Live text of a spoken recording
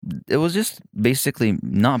it was just basically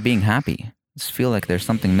not being happy. Just feel like there's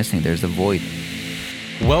something missing. There's a void.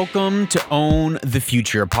 Welcome to Own the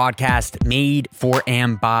Future, a podcast made for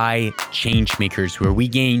and by change makers, where we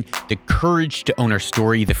gain the courage to own our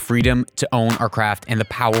story, the freedom to own our craft, and the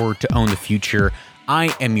power to own the future.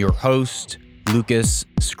 I am your host, Lucas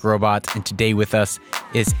Scrobot, and today with us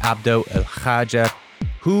is Abdo Alkhaja,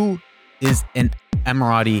 who is an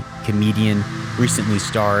Emirati comedian, recently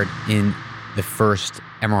starred in the first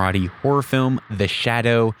Emirati horror film, The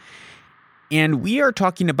Shadow. And we are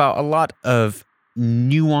talking about a lot of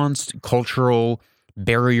nuanced cultural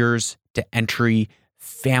barriers to entry,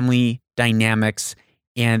 family dynamics,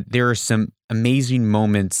 and there are some amazing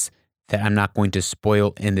moments that I'm not going to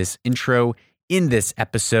spoil in this intro, in this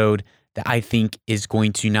episode, that I think is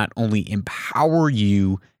going to not only empower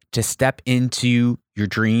you to step into your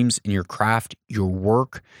dreams and your craft, your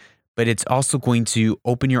work, but it's also going to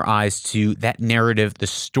open your eyes to that narrative, the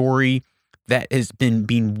story that has been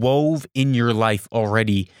being wove in your life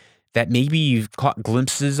already, that maybe you've caught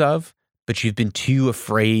glimpses of, but you've been too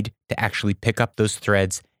afraid to actually pick up those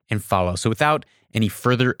threads and follow. So without any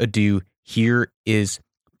further ado, here is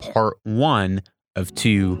part 1 of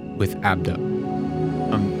 2 with Abdo.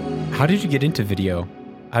 How did you get into video?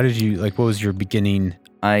 How did you, what was your beginning?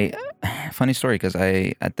 Funny story, because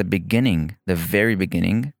at the beginning, the very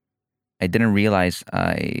beginning, I didn't realize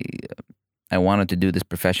I wanted to do this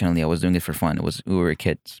professionally. I was doing it for fun. We were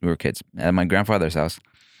kids at my grandfather's house.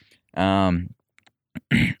 I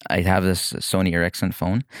have this Sony Ericsson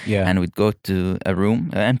phone, and we'd go to a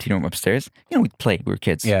room, an empty room upstairs. We'd play. We were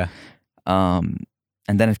kids.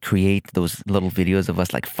 And then I'd create those little videos of us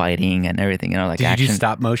fighting and everything. Did you action. do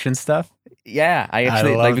stop motion stuff? Yeah, I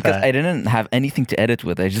actually because that. I didn't have anything to edit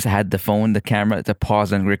with. I just had the phone, the camera to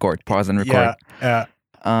pause and record. Yeah.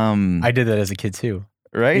 I did that as a kid too.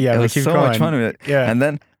 Right? Yeah, it was so much fun with it. Yeah. And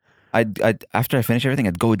then I'd after I finished everything,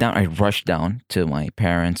 I'd go down. I'd rush down to my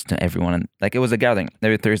parents, to everyone, and it was a gathering.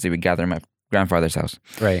 Every Thursday we gather at my grandfather's house.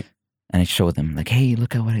 Right. And I'd show them hey,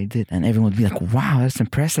 look at what I did, and everyone would be like, "Wow, that's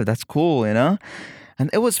impressive. That's cool," And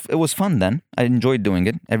it was fun then. I enjoyed doing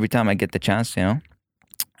it every time I get the chance,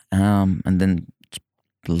 And then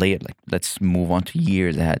later, let's move on to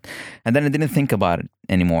years ahead. And then I didn't think about it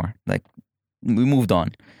anymore. We moved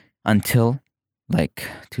on until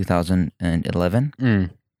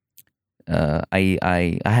 2011.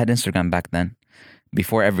 I had Instagram back then,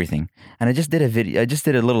 before everything, and I just did a video. I just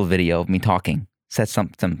did a little video of me talking, said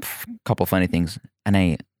some couple funny things, and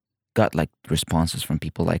I got responses from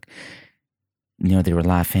people they were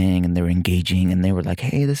laughing and they were engaging and they were like,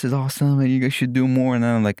 "Hey, this is awesome and you guys should do more." And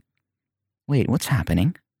then I'm like, "Wait, what's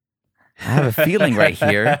happening? I have a feeling right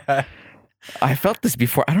here. I felt this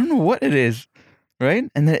before. I don't know what it is." Right?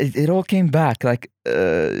 And then it all came back.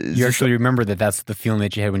 You actually remember that's the feeling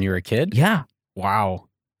that you had when you were a kid? Yeah. Wow.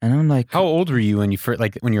 And I'm like, how old were you when you first,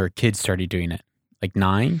 when you were a kid, started doing it?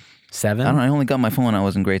 9, 7? I don't know. I only got my phone when I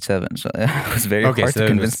was in grade 7. So it was very hard to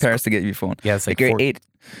convince parents to get your phone. Yeah, it's grade 8.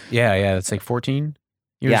 Yeah. It's 14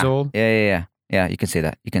 years old. Yeah. Yeah, you can say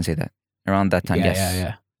that. Around that time, yes.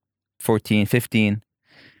 Yeah. 14, 15.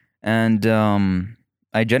 And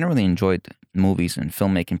I generally enjoyed movies and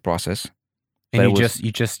filmmaking process. And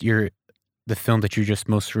the film that you just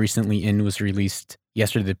most recently in was released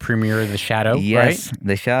yesterday, the premiere of The Shadow, yes, right?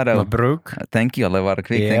 The Shadow. Mabruk. Thank you. Allah Barak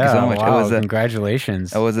Feek. Yeah, thank you so much. Wow,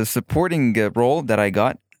 congratulations. It was a supporting role that I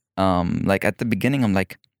got. At the beginning, I'm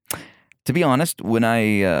to be honest, when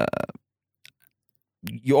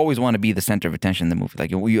you always want to be the center of attention in the movie.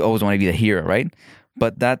 You always want to be the hero, right?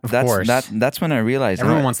 But that's when I realized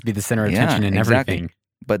everyone wants to be the center of attention in everything.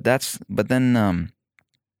 But then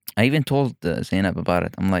I even told Zainab about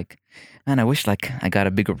it. I'm like, man, I wish I got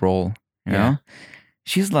a bigger role. You know?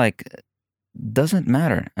 She's like, doesn't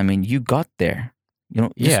matter. I mean, you got there.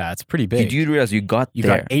 It's pretty big. Did you realize you got there? You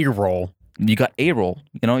got a role. You got a role.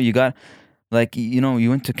 You got you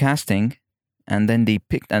went to casting, and then they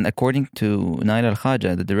picked. And according to Abdo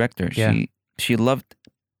Alkhaja, the director, she loved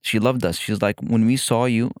us. She's like, when we saw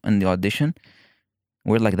you in the audition,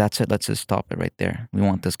 we're like, that's it. Let's just stop it right there. We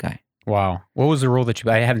want this guy. Wow. What was the role that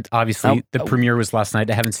I haven't, obviously, the premiere was last night.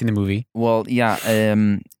 I haven't seen the movie. Well, yeah.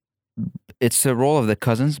 It's a role of the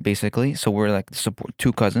cousins, basically. So we're support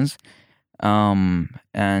 2 cousins. And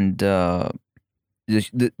the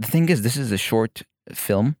thing is, this is a short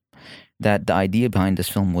film that the idea behind this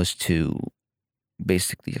film was to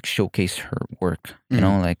basically showcase her work,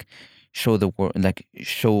 show the world,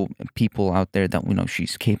 show people out there that,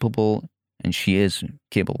 she's capable. And she is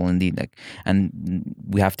capable indeed. And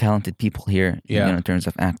we have talented people here, in terms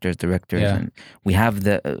of actors, directors, and we have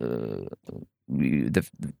the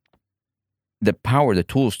the power, the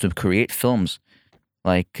tools to create films,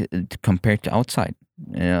 like compared to outside,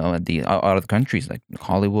 out of the countries like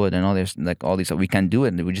Hollywood and all this, like all these. We can do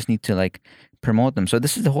it. We just need to like promote them. So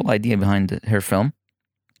this is the whole idea behind her film.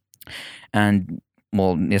 And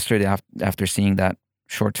well, yesterday after seeing that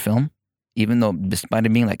short film, even though despite it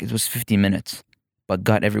being like it was 50 minutes, but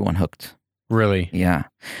got everyone hooked. Really? Yeah,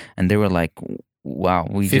 and they were like, "Wow,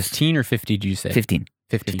 we 15 or 50? Did you say 15?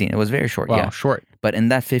 15. It was very short. Wow, yeah, short. But in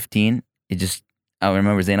that 15, it just I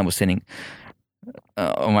remember Zainab was sitting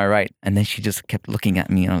on my right, and then she just kept looking at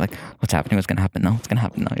me, and I'm like, "What's happening? What's gonna happen now? What's gonna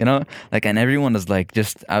happen now?" You know, like, and everyone is like,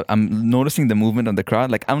 I'm noticing the movement of the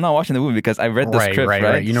crowd. Like, I'm not watching the movie because I read the script,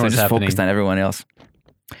 right? You know so what's just happening. Focused on everyone else.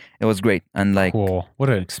 It was great, and like, cool. What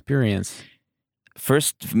an experience.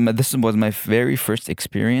 This was my very first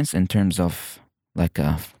experience in terms of like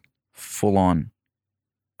a full-on,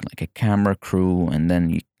 like a camera crew, and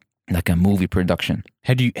then like a movie production.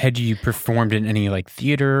 Had you performed in any like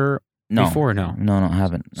theater before? No, I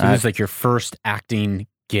haven't. So this is like your first acting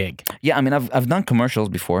gig. Yeah, I mean, I've done commercials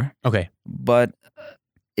before. Okay, but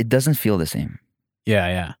it doesn't feel the same.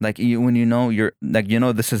 Yeah. Like when you're like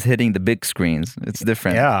this is hitting the big screens. It's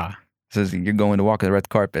different. Yeah. So you're going to walk the red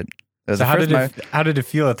carpet. So how did it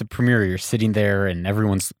feel at the premiere? You're sitting there and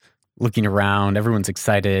everyone's looking around. Everyone's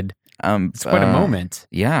excited. It's quite a moment.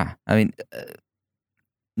 Yeah, I mean,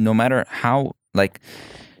 no matter how like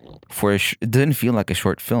it didn't feel like a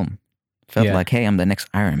short film. It felt like, hey, I'm the next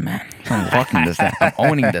Iron Man. I'm walking this. I'm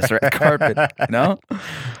owning this red carpet. You know?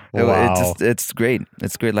 Wow. It's great.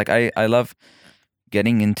 It's great. Like I love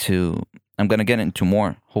getting into. I'm gonna get into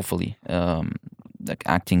more, hopefully, like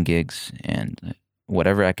acting gigs and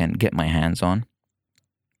whatever I can get my hands on,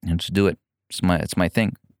 and just do it. It's my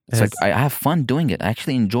thing. It's like I have fun doing it. I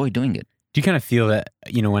actually enjoy doing it. Do you kind of feel that,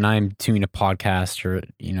 when I'm doing a podcast or,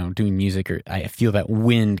 doing music, or I feel that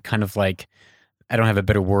wind kind of like, I don't have a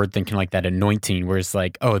better word thinking like that anointing, where it's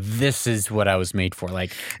like, oh, this is what I was made for.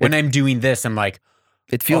 Like when I'm doing this, I'm like,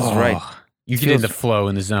 it feels right. You get in the flow,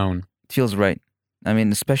 in the zone. It feels right. I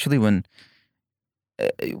mean, especially when,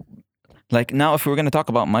 like now, if we were going to talk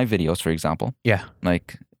about my videos, for example. Yeah.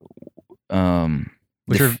 Like,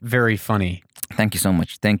 which are very funny. Thank you so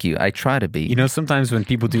much. Thank you. I try to be. Sometimes when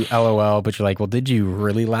people do LOL, but you're like, well, did you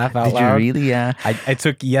really laugh out loud? Did you really? Yeah. I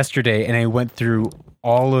took yesterday and I went through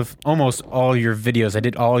almost all your videos. I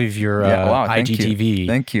did all of your IGTV.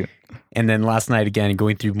 Thank you. And then last night again,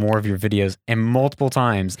 going through more of your videos, and multiple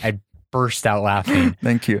times I burst out laughing.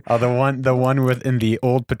 Thank you. The one within the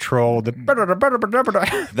old patrol. That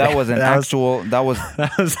was that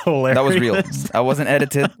was hilarious. That was real. That wasn't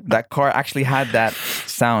edited. That car actually had that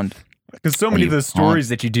sound. Because so many of the stories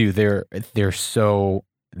that you do, they're so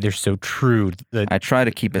true. I try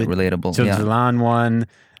to keep it relatable. So the Zilan one,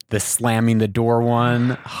 the slamming the door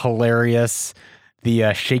one, hilarious.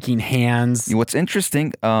 The shaking hands. What's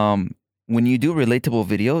interesting, when you do relatable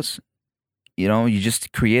videos, you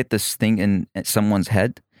just create this thing in someone's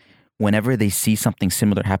head. Whenever they see something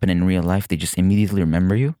similar happen in real life, they just immediately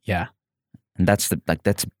remember you. Yeah. And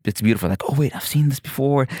it's beautiful. Like, oh wait, I've seen this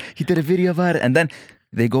before. He did a video about it. And then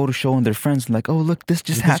they go to show their friends, like, oh look, this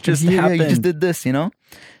just happened. Yeah, you just did this,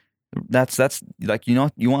 That's like, you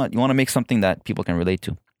want to make something that people can relate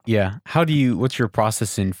to. Yeah. What's your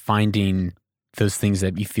process in finding those things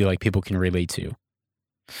that you feel like people can relate to?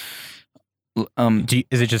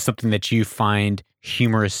 Is it just something that you find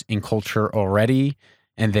humorous in culture already,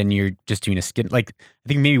 and then you're just doing a skit? Like, I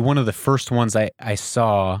think maybe one of the first ones I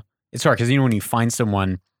saw, it's hard because when you find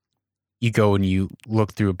someone, you go and you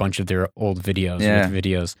look through a bunch of their old videos. Yeah.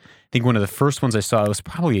 Videos. I think one of the first ones I saw, it was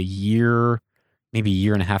probably maybe a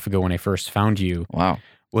year and a half ago when I first found you. Wow.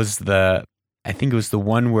 I think it was the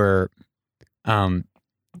one where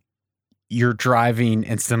you're driving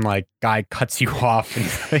and some like guy cuts you off and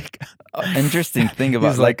he's like, interesting thing about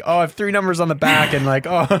he's like, oh, I have 3 numbers on the back, and like,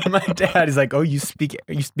 oh, my dad. He's like, oh, you speak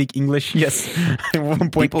English? Yes.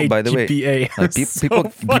 1.8 people, by the GPA.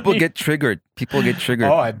 Way, people get triggered. People get triggered.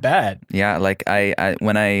 Oh, I bet. Yeah, like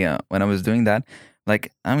when I was doing that,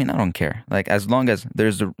 like, I mean, I don't care. Like, as long as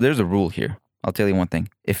there's a rule here. I'll tell you one thing.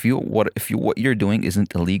 If what you're doing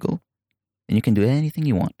isn't illegal, then you can do anything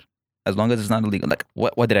you want. As long as it's not illegal. Like,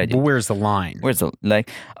 what did I do? But where's the line?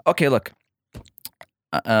 Okay, look.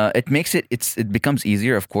 It becomes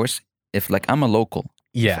easier, of course, if like I'm a local.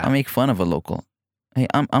 Yeah. If I make fun of a local. Hey,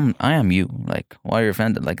 I am you. Like, why are you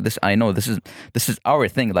offended? Like this, I know this is our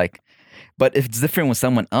thing. Like, but if it's different when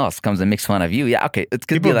someone else comes and makes fun of you, yeah, okay, it's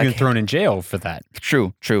gonna People be like have been thrown in jail for that.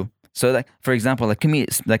 True. So, like, for example, like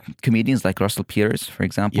comedians like Russell Peters, for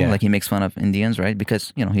example, like he makes fun of Indians, right?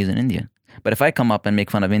 Because he's an Indian. But if I come up and make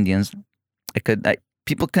fun of Indians,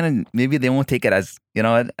 people maybe they won't take it as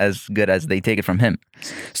as good as they take it from him.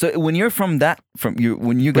 So when you're from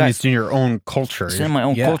when you guys it's in your own culture, it's in my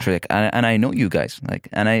own culture, like, and I know you guys, like,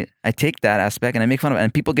 and I take that aspect and I make fun of it,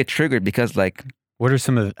 and people get triggered because like. What are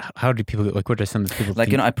some of how do people like? What are some of the people like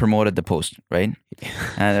think? I promoted the post, right?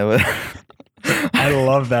 And it was. I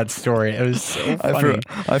love that story. It was so funny.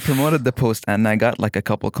 I promoted the post and I got like a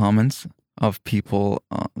couple comments of people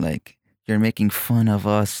like, you're making fun of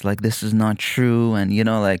us, like this is not true, and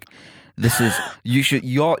like this is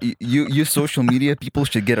you social media people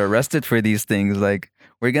should get arrested for these things. Like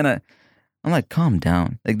I'm like, calm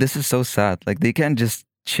down. Like this is so sad. Like they can't just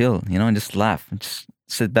chill, and just laugh and just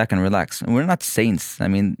sit back and relax. And we're not saints. I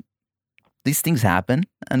mean, these things happen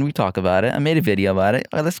and we talk about it. I made a video about it.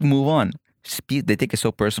 All right, let's move on. They take it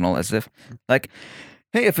so personal, as if like,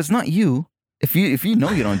 hey, if it's not you, if you know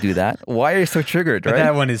you don't do that, why are you so triggered, right? But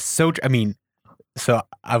that one is so I mean, so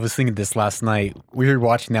I was thinking this last night. We were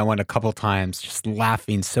watching that one a couple times, just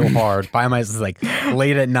laughing so hard by myself, like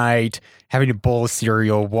late at night, having a bowl of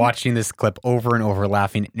cereal, watching this clip over and over,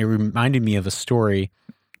 laughing. And it reminded me of a story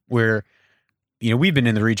where, we've been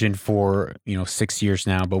in the region for, 6 years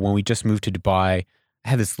now, but when we just moved to Dubai, I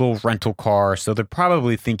had this little rental car. So they're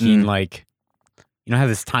probably thinking like, I have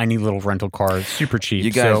this tiny little rental car, super cheap.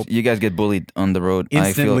 You guys get bullied on the road.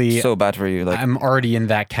 Instantly, I feel so bad for you. Like I'm already in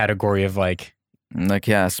that category of like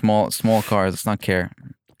yeah, small cars. Let's not care.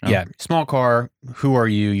 Yeah, small car. Who are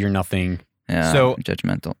you? You're nothing. Yeah, so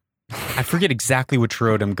judgmental. I forget exactly which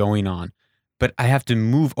road I'm going on, but I have to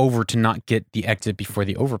move over to not get the exit before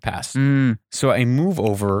the overpass. So I move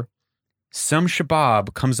over. Some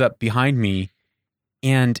shabab comes up behind me,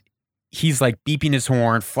 and he's like beeping his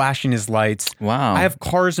horn, flashing his lights. Wow. I have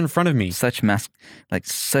cars in front of me. Such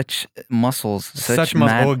such muscles. Such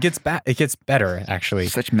muscle. Well, it gets better, actually.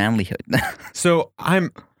 Such manlyhood. So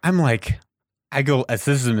I'm like, I go, this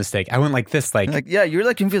is a mistake. I went like this, like yeah, you're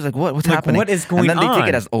like confused, like what's happening? What is going on? And then they take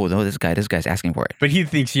it as, oh no, this guy's asking for it. But he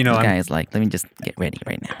thinks, this guy is like, let me just get ready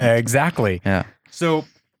right now. Exactly. Yeah. So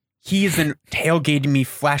he's tailgating me,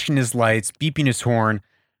 flashing his lights, beeping his horn.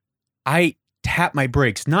 I tap my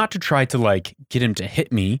brakes, not to try to like get him to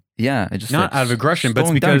hit me. Yeah, I just not out of aggression, but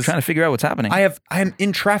it's because I'm trying to figure out what's happening. I'm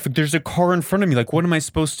in traffic. There's a car in front of me. Like, what am I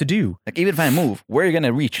supposed to do? Like, even if I move, where are you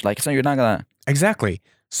gonna reach? Like, so you're not gonna. Exactly.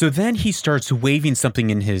 So then he starts waving something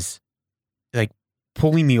in his, like,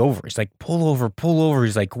 pulling me over. He's like, pull over, pull over.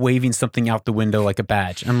 He's like waving something out the window like a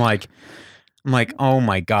badge. I'm like, oh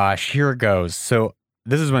my gosh, here it goes. So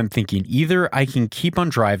this is what I'm thinking. Either I can keep on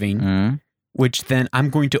driving, which then I'm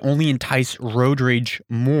going to only entice road rage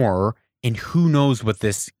more, and who knows what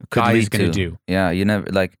this guy is going to do. Yeah, you never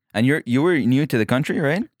like, and you were new to the country,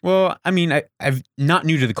 right? Well, I mean, I've not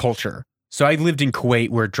new to the culture. So I lived in Kuwait,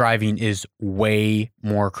 where driving is way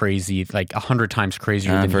more crazy, like 100 times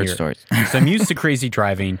crazier than here. Stories. So I'm used to crazy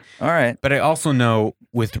driving. All right. But I also know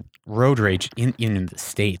with road rage in the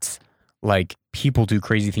States, like people do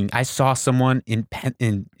crazy things. I saw someone in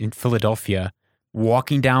Philadelphia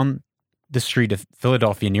walking down the street of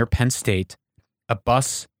Philadelphia near Penn State. A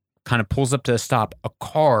bus kind of pulls up to a stop. A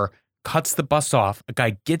car cuts the bus off. A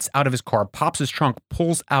guy gets out of his car, pops his trunk,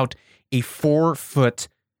 pulls out a 4-foot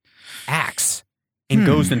axe and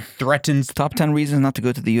goes and threatens. Top 10 reasons not to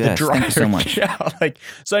go to the U.S. Thank you so much. Yeah,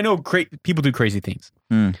 so I know people do crazy things.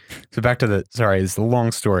 So back to sorry, it's a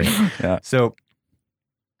long story. Yeah. So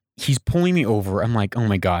he's pulling me over. I'm like, oh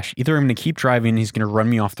my gosh, either I'm going to keep driving and he's going to run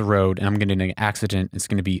me off the road and I'm going to get in an accident. It's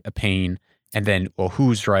going to be a pain. And then, well,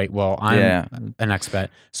 who's right? Well, I'm an expat.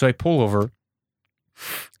 So I pull over.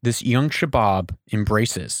 This young shabab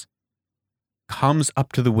embraces, comes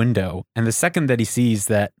up to the window. And the second that he sees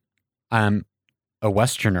that I'm a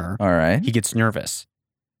Westerner, all right, he gets nervous.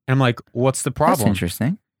 And I'm like, what's the problem? That's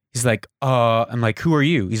interesting. He's like, I'm like, who are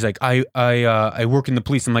you? He's like, I work in the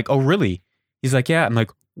police. I'm like, oh, really? He's like, yeah. I'm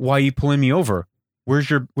like, why are you pulling me over? Where's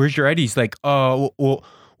your ID? He's like, well,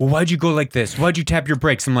 why'd you go like this? Why'd you tap your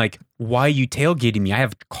brakes? I'm like, why are you tailgating me? I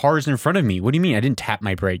have cars in front of me. What do you mean? I didn't tap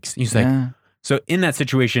my brakes. He's like, so in that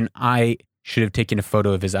situation, I should have taken a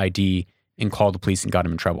photo of his ID and called the police and got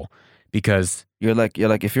him in trouble, because you're like,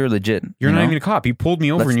 if you're legit, you're not even a cop. You pulled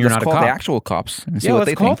me over and you're not a cop. Let's call the actual cops and see what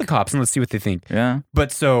they think. Let's call the cops and let's see what they think. Yeah.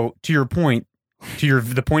 But so to your point,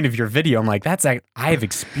 the point of your video, I'm like, I have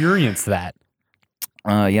experienced that.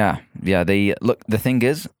 Yeah. They look. The thing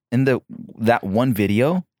is, in that one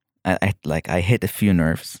video, I hit a few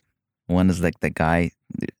nerves. One is like the guy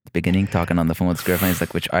at the beginning talking on the phone with his girlfriend. He's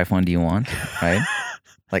like, "Which iPhone do you want?" Right?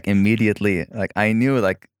 Like immediately, like I knew,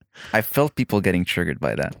 like I felt people getting triggered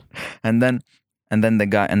by that. And then the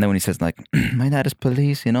guy, and then when he says like, "My dad is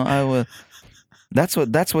police," I will. That's what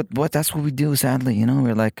we do. Sadly, you know,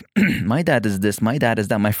 we're like, my dad is this, my dad is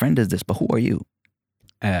that, my friend is this, but who are you?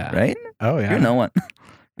 Right? Oh yeah. You're no one.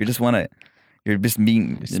 You're just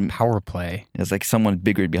being It's power play. It's like someone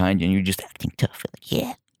bigger behind you, and you're just acting tough. Like,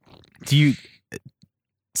 yeah. Do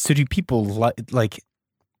people like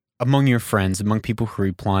among your friends, among people who are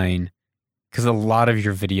replying? Because a lot of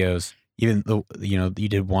your videos, even though you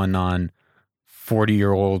did one on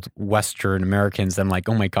 40-year-old Western Americans, I'm like,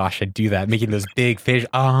 oh my gosh, I do that, making those big fish.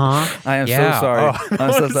 I am so sorry. Oh.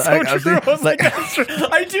 I'm so sorry. I was like,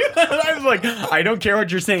 I do that. I was like, I don't care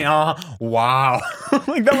what you're saying. Wow.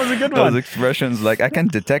 Like that was a good one. Those expressions, like I can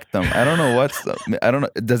detect them. I don't know I don't know.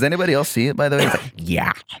 Does anybody else see it? By the way, it's like,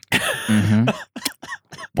 yeah. Mm-hmm.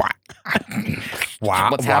 Wow.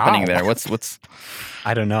 What's happening there? What's?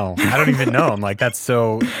 I don't know. I don't even know. I'm like, that's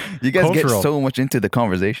so. You guys cultural. get so much into the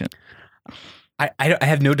conversation. I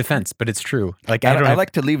have no defense, but it's true. Like I like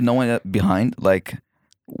to leave no one behind. Like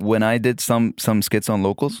when I did some skits on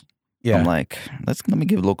locals, I'm like, let me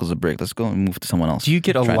give locals a break. Let's go and move to someone else. Do you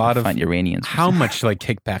get a lot of find Iranians? How much like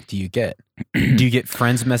kickback do you get? Do you get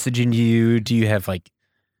friends messaging you? Do you have like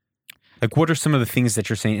what are some of the things that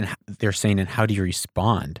they're saying, and how do you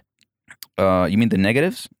respond? You mean the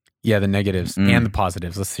negatives? Yeah, the negatives and the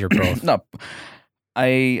positives. Let's hear both. No,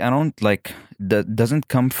 I don't like that. Doesn't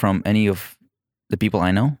come from any of the people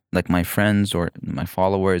I know, like my friends or my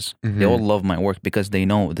followers. Mm-hmm. They all love my work because they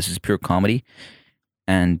know this is pure comedy,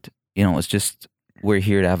 and it's just we're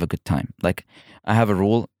here to have a good time. Like I have a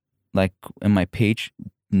rule, like in my page,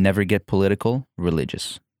 never get political,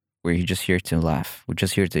 religious. We're just here to laugh. We're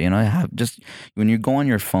just here to have just when you go on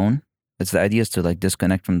your phone. It's the idea is to like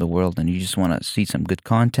disconnect from the world, and you just want to see some good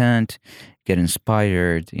content, get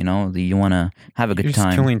inspired. You want to have a good You're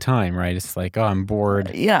time. Just killing time, right? It's like, oh, I'm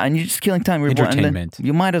bored. Yeah, and you're just killing time. We're Entertainment.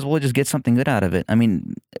 You might as well just get something good out of it. I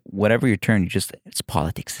mean, whatever your turn, it's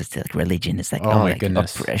politics. It's like religion. It's like my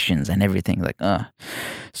goodness, oppressions and everything. Like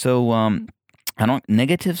So I don't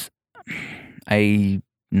negatives.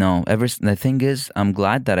 No. The thing is, I'm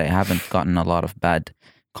glad that I haven't gotten a lot of bad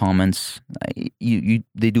comments.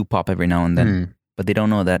 They do pop every now and then, but they don't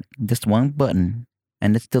know that just one button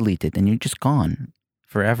and it's deleted, and you're just gone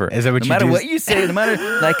forever. Is that what no you matter do? what you say, no matter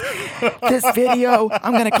like this video,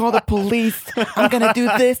 I'm gonna call the police. I'm gonna do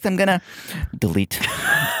this. I'm gonna delete.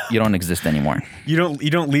 You don't exist anymore. You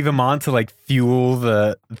don't leave them on to like fuel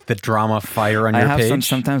the drama fire on your page.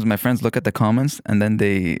 Sometimes my friends look at the comments and then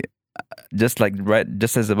they. Just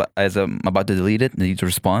as I'm about to delete it, they need to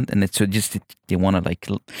respond, and it's just they want to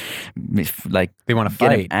like they want to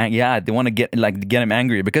fight. They want to get him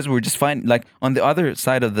angry because we're just fine. Like on the other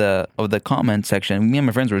side of the comment section, me and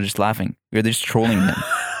my friends were just laughing. We were just trolling him,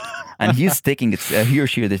 and he or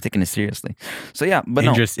she they're taking it seriously. So yeah, but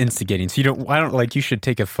and just instigating. So you should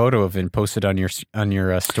take a photo of it and post it on your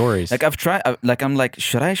stories. Like I've tried. I'm like,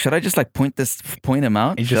 should I just like point him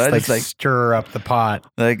out? And just like stir up the pot.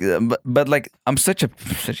 Like, but like I'm such a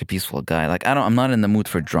peaceful guy. Like I'm not in the mood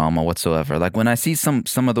for drama whatsoever. Like when I see some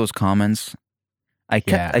of those comments, I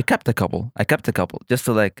kept a couple just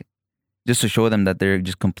to show them that they're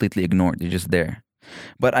just completely ignored. They're just there.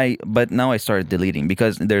 But now I started deleting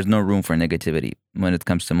because there's no room for negativity when it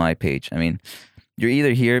comes to my page. I mean, you're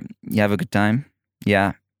either here, you have a good time,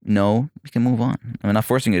 yeah, no, you can move on. I'm not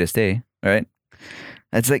forcing you to stay, right?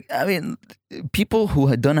 It's like, I mean, people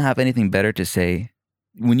who don't have anything better to say,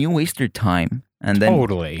 when you waste your time and then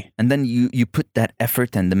and then you put that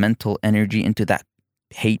effort and the mental energy into that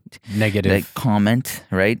hate negative comment,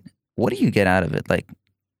 right? What do you get out of it? Like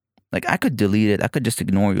I could delete it, I could just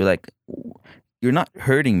ignore you. Like, you're not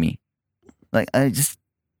hurting me. Like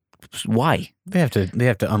why? They have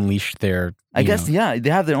to unleash their. I guess they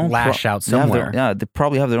have their own lash out somewhere. They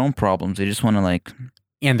probably have their own problems. They just want to like.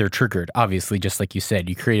 And they're triggered, obviously, just like you said.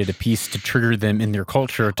 You created a piece to trigger them in their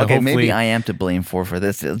culture. To hopefully, maybe I am to blame for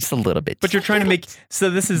this. It's a little bit. But you're trying to make. So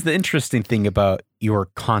this is the interesting thing about your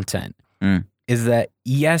content is that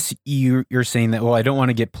yes, you're saying that. Well, I don't want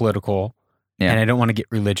to get political, and I don't want to get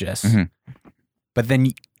religious, but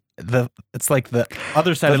then. It's like the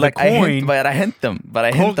other side of the coin. I hint them.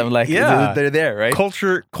 Like they're there, right?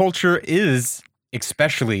 Culture is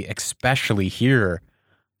especially here,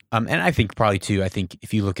 and I think probably too. I think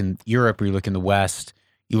if you look in Europe or you look in the West,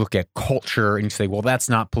 you look at culture and you say, well, that's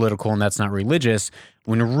not political and that's not religious.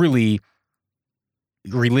 When really,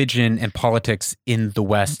 religion and politics in the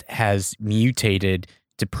West has mutated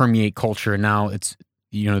to permeate culture. Now it's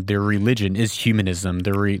their religion is humanism.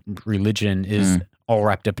 Their religion is all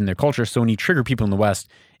wrapped up in their culture. So when you trigger people in the West,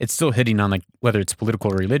 it's still hitting on like whether it's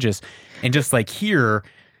political or religious. And just like here,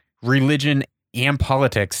 religion and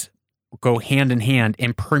politics go hand in hand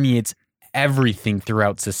and permeates everything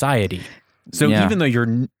throughout society. So Yeah. even though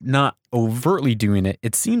you're not overtly doing it,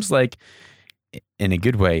 it seems like, in a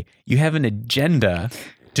good way, you have an agenda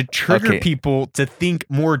to trigger Okay. people to think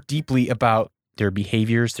more deeply about their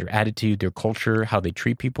behaviors, their attitude, their culture, how they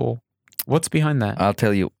treat people. What's behind that? I'll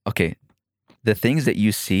tell you. Okay, the things that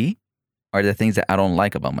you see are the things that I don't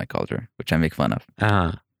like about my culture, which I make fun of.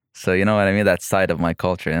 So you know what I mean? That side of my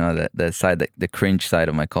culture, you know, the side, the cringe side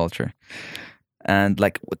of my culture. And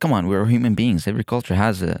like, come on, we're human beings. Every culture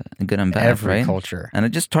has a good and bad, Every right? culture. And I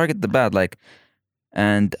just target the bad, like,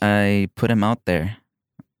 and I put them out there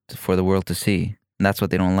for the world to see. And that's what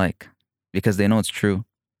they don't like, because they know it's true.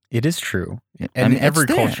 It is true. I And mean, every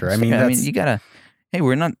it's there. culture. It's I mean, there. that's you gotta. Hey,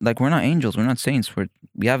 we're not angels. We're not saints.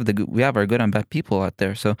 We have our good and bad people out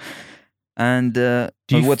there. So, and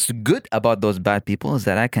what's good about those bad people is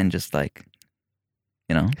that I can just like,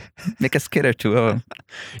 you know, make a skit or two of them.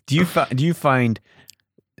 Do you find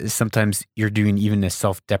sometimes you're doing even a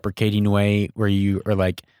self-deprecating way where you are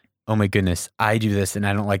like, oh my goodness, I do this and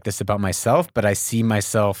I don't like this about myself, but I see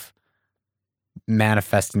myself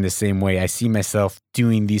manifesting the same way. I see myself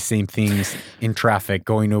doing these same things in traffic,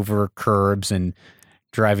 going over curbs and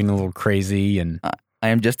driving a little crazy. And I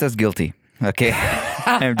am just as guilty. Okay,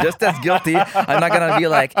 I am just as guilty. I'm not gonna be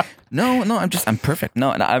like, no, I'm perfect.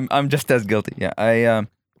 No, I'm just as guilty. Yeah,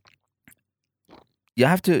 you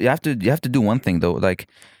have to do one thing though. Like,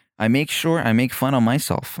 I make sure I make fun of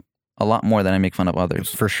myself a lot more than I make fun of others.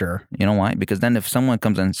 For sure. You know why? Because then if someone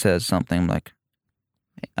comes and says something, I'm like,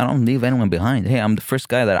 I don't leave anyone behind. Hey, I'm the first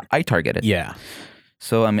guy that I targeted. Yeah.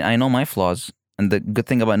 So I mean, I know my flaws, and the good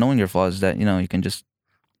thing about knowing your flaws is that, you know, you can just.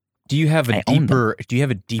 Do you have a deeper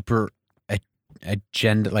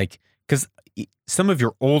agenda? Like, because some of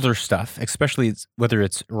your older stuff, especially whether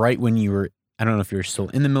it's right when you were, I don't know if you're still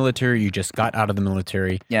in the military, or you just got out of the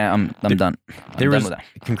military. Yeah, I'm done. I'm done with that.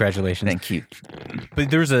 Congratulations. Thank you. But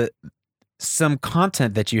there's some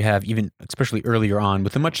content that you have, even especially earlier on,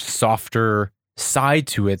 with a much softer side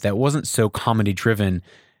to it that wasn't so comedy driven,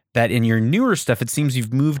 that in your newer stuff, it seems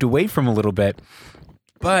you've moved away from a little bit.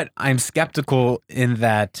 But I'm skeptical in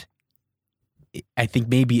that I think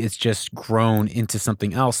maybe it's just grown into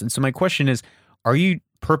something else. And so my question is, are you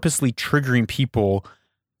purposely triggering people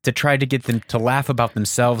to try to get them to laugh about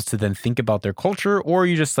themselves, to then think about their culture? Or are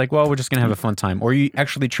you just like, well, we're just going to have a fun time? Or are you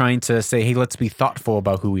actually trying to say, hey, let's be thoughtful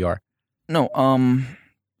about who we are? No,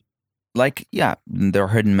 like, yeah, there are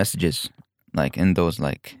hidden messages, like in those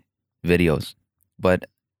like videos, but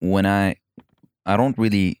when I don't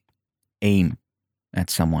really aim at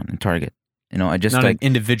someone and target, you know, I just not like an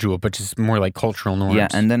individual, but just more like cultural norms. Yeah,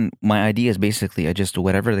 and then my idea is basically I just do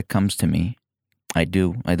whatever that comes to me. I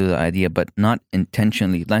do the idea, but not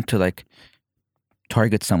intentionally, not to like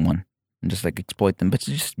target someone and just like exploit them, but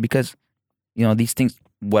just because, you know, these things.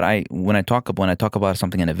 When I talk about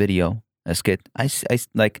something in a video, a skit, I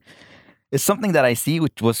like, it's something that I see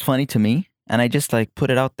which was funny to me, and I just like put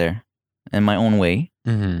it out there in my own way,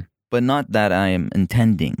 but not that I am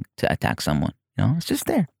intending to attack someone. You know, it's just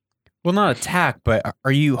there. Well, not attack, but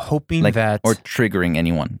are you hoping like, that, or triggering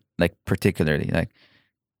anyone, like particularly, like.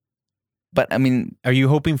 But I mean, are you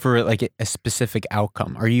hoping for like a specific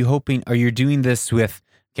outcome? Are you doing this with,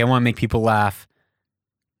 okay, I want to make people laugh,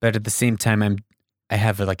 but at the same time, I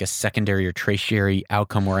have like a secondary or tertiary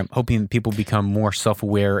outcome where I'm hoping people become more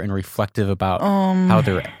self-aware and reflective about how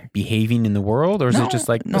they're behaving in the world? Or is it just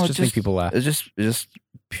like, let's just make people laugh? It's just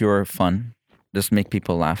pure fun. Just make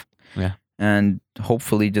people laugh. Yeah. And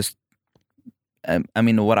hopefully just, I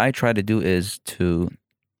mean, what I try to do is to,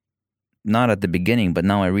 not at the beginning, but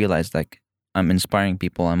now I realize like I'm inspiring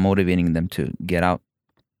people. I'm motivating them to get out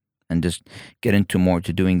and just get into more,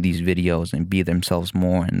 to doing these videos and be themselves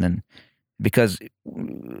more. And then, because,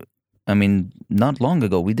 I mean, not long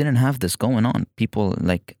ago, we didn't have this going on. People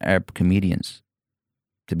like Arab comedians,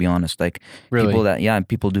 to be honest, like Really?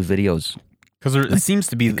 People do videos. Because it seems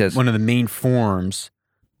to be one of the main forms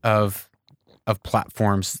of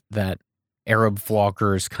platforms that Arab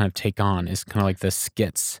vloggers kind of take on, is kind of like the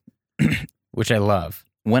skits, which I love.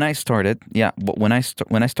 When I started, but when I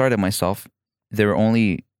started myself, there were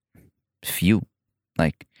only few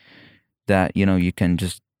like that. You know, you can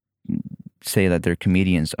just say that they're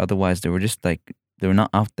comedians. Otherwise, they were just like, they were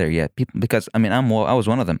not out there yet. People, because I mean, I was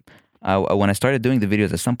one of them. When I started doing the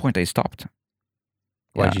videos, at some point I stopped.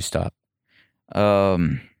 Why'd you stop?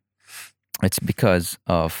 It's because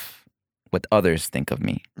of what others think of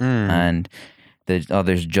me and the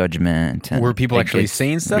others' judgment. And were people actually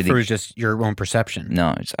saying stuff, really, or was it just your own perception?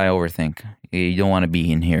 No, I overthink. You don't want to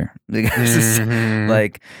be in here.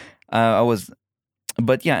 Like, I was,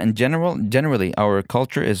 but yeah, in generally, our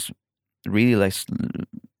culture is really like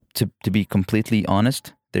to be completely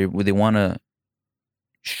honest, they want to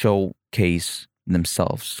showcase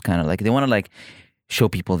themselves, kind of like they want to like show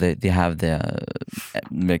people that they have the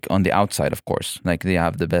like on the outside, of course, like they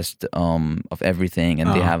have the best of everything,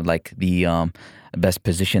 and they have like the best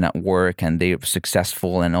position at work, and they're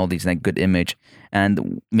successful and all these like good image.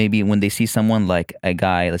 And maybe when they see someone like a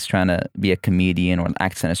guy that's trying to be a comedian or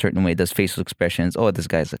acts in a certain way, does facial expressions, oh, this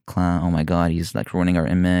guy's a clown, oh my god, he's like ruining our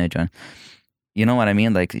image, and you know what I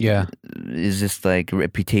mean? Like, Yeah. it's just like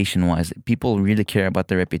reputation wise, people really care about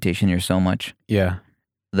their reputation here so much Yeah.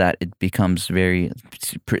 that it becomes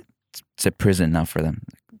it's a prison now for them.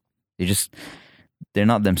 They're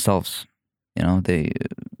not themselves, you know.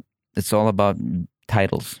 It's all about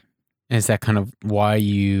titles. Is that kind of why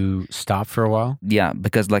you stopped for a while? Yeah,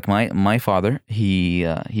 because like my father, he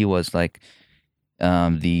was like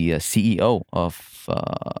the CEO of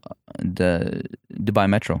the Dubai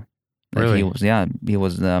Metro. Like Really? he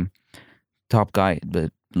was the top guy,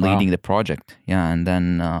 but leading the project. Yeah, and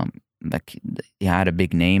then like he had a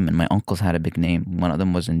big name, and my uncles had a big name. One of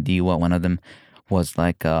them was in DIWA, one of them was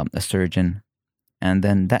like a surgeon, and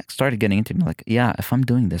then that started getting into me. Like, yeah, if I'm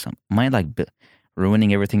doing this, am I like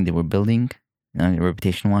ruining everything they were building,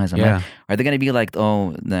 reputation wise? Yeah. Are they gonna be like,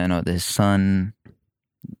 oh, his son?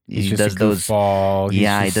 He's He just does a those. goofball.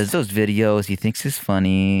 Yeah, He's he does those videos. He thinks he's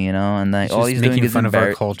funny, you know, and like he's all just he's making doing is fun of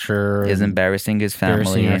our culture. is embarrassing his family.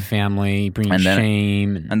 Embarrassing our family, bringing And then-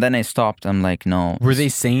 shame. And then I stopped. I'm like, no. Were they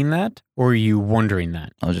saying that, or were you wondering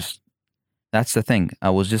that? I was just. That's the thing.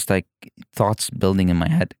 I was just like thoughts building in my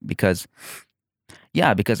head because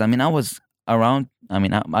I mean I was around. I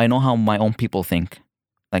mean I know how my own people think,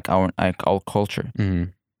 like our culture.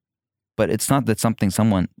 Mm-hmm. But it's not that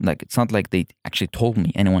someone like, it's not like they actually told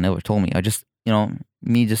me, anyone ever told me. I just, you know,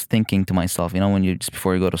 me just thinking to myself, you know, when you just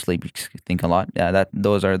before you go to sleep, you just think a lot. Yeah,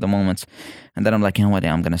 those are the moments. And then I'm like, you know what,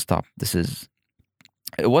 I'm going to stop.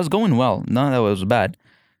 It was going well. None of that was bad.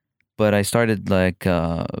 But I started like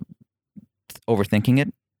overthinking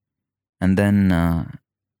it. And then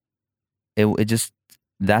it just,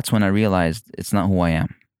 that's when I realized it's not who I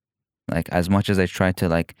am. Like, as much as I tried to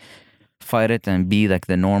like fight it and be like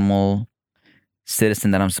the normal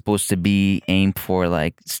citizen that I'm supposed to be, aim for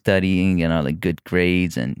like studying, you know, like good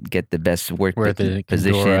grades and get the best work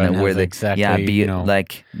position, and where the exactly, be you know,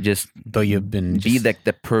 like just though you've been be like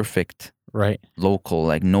the perfect right local,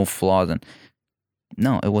 like no flaws. And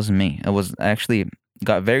no, it wasn't me. I actually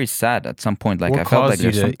got very sad at some point. Like, I felt like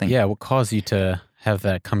there's something. Yeah, what caused you to have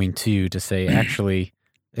that coming to you to say, actually,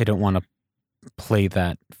 I don't want to play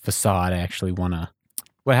that facade. I actually want to.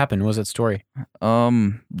 What happened? What was that story?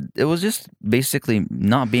 It was just basically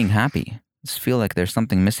not being happy. Just feel like there's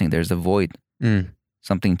something missing. There's a void.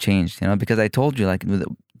 Something changed, you know, because I told you, like,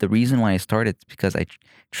 the reason why I started is because I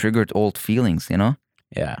triggered old feelings, you know?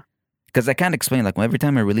 Yeah. Because I can't explain, like, every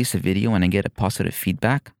time I release a video and I get a positive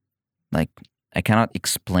feedback, like, I cannot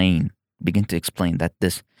begin to explain that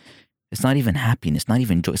it's not even happiness, not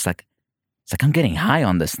even joy. It's like I'm getting high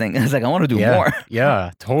on this thing. It's like, I want to do more.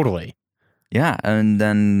 Yeah, totally. Yeah, and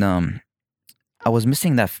then I was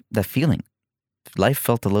missing that feeling. Life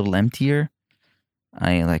felt a little emptier.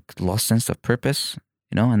 I like lost sense of purpose,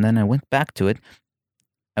 you know. And then I went back to it.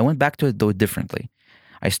 I went back to it though differently.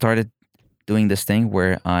 I started doing this thing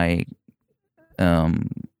where I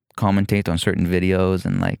commentate on certain videos,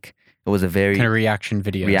 and like it was a very kind of reaction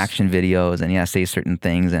videos, and say certain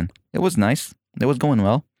things, and it was nice. It was going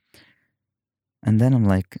well. And then I'm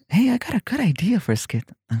like, hey, I got a good idea for a skit.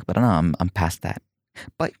 But I know I'm past that.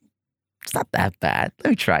 But it's not that bad. Let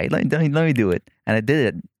me try it. Let me do it. And I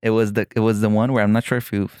did it. It was the one where, I'm not sure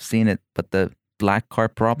if you've seen it, but the black car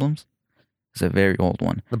problems. It's a very old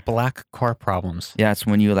one. The black car problems. Yeah, it's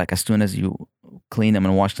when you, like, as soon as you clean them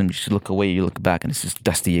and wash them, you should look away, you look back, and it's just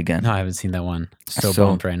dusty again. No, I haven't seen that one. So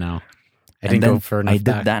bummed right now. I didn't go for enough. I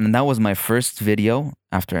did that, and that was my first video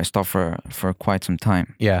after I stopped for quite some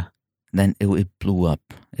time. Yeah. Then it blew up.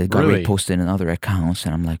 It got Really? reposted in other accounts,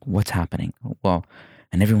 and I'm like, what's happening? Well,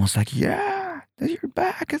 and everyone's like, yeah, you're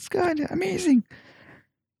back. It's good. Amazing.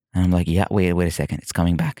 And I'm like, yeah, wait a second. It's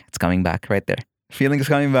coming back. It's coming back right there. Feeling is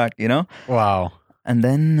coming back, you know? Wow. And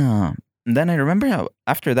then I remember how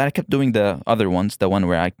after that I kept doing the other ones, the one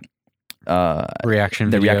where I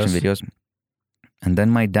reaction videos. And then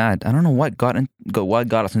my dad, I don't know what got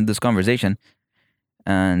us into this conversation.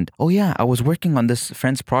 And I was working on this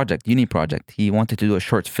friend's project, uni project. He wanted to do a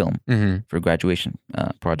short film for graduation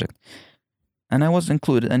project, and I was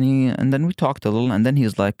included. And then we talked a little, and then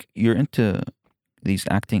he's like, "You're into these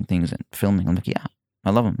acting things and filming?" I'm like, "Yeah, I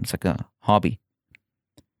love them. It's like a hobby."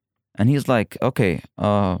 And he's like, "Okay,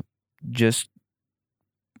 just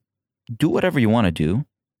do whatever you want to do,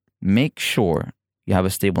 make sure you have a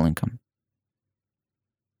stable income.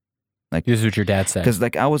 Like, This is what your dad said. because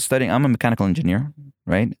like I was studying, I'm a mechanical engineer,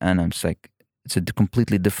 right? And I'm just like, it's a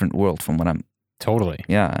completely different world from what I'm. Totally.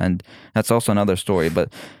 Yeah, and that's also another story.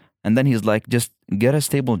 But and then he's like, just get a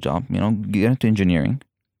stable job, get into engineering,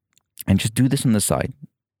 and just do this on the side.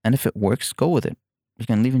 And if it works, go with it. You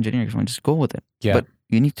can leave engineering, just go with it. Yeah. But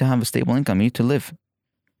you need to have a stable income. You need to live.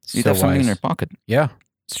 You need to have something in your pocket. Yeah,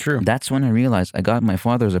 it's true. That's when I realized I got my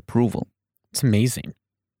father's approval. It's amazing.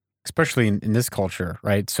 Especially in this culture,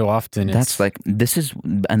 right? So often it's... That's like,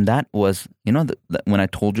 and that was, when I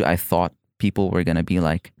told you I thought people were going to be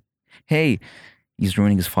like, hey, he's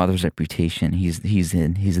ruining his father's reputation. He's this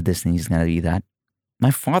and he's going to be that.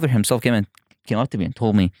 My father himself came up to me and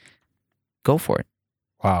told me, go for it.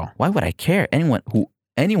 Wow. Why would I care?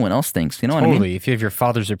 Anyone else thinks, you know what I mean? Totally. If you have your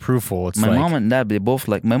father's approval, it's my like... mom and dad, they both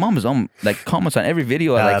like, my mom is comments on every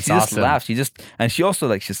video. Yeah, Like, that's she just awesome. laughs. And she also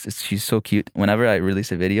like, she's so cute. Whenever I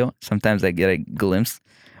release a video, sometimes I get a glimpse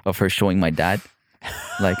of her showing my dad,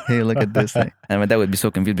 like, hey, look at this. And my dad would be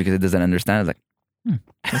so confused because he doesn't understand. I was like,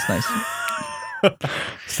 that's nice.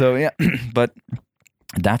 So yeah, but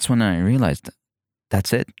that's when I realized,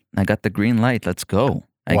 that's it. I got the green light. Let's go.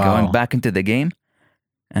 I'm back into the game.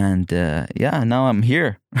 And now I'm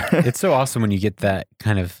here. It's so awesome when you get that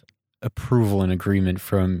kind of approval and agreement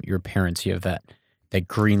from your parents. You have that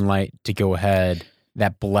green light to go ahead,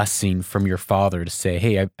 that blessing from your father to say,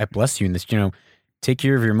 hey, I bless you in this, take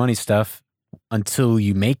care of your money stuff until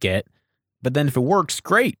you make it. But then if it works,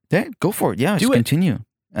 great. Yeah, go for it. Yeah, just continue.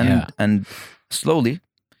 And slowly,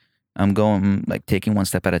 I'm going, like, taking one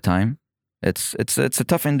step at a time. It's a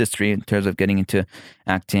tough industry in terms of getting into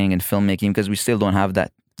acting and filmmaking because we still don't have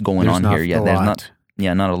that going on here yet. There's not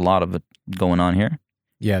a lot of it going on here.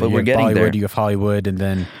 Yeah, but we're getting Bollywood, there. You have Hollywood, and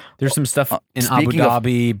then there's some stuff in Abu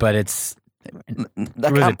Dhabi, but it's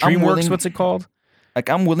DreamWorks? What's it called? Like,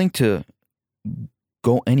 I'm willing to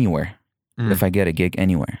go anywhere if I get a gig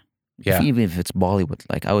anywhere. Yeah, even if it's Bollywood,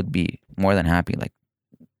 like, I would be more than happy. Like,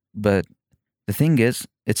 but the thing is,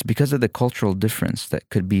 it's because of the cultural difference that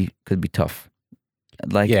could be tough.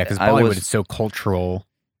 Like, yeah, because Bollywood is so cultural.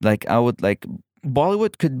 Like,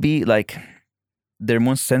 Bollywood could be like, they're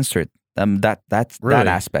more censored. That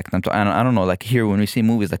aspect. I don't know. Like, here when we see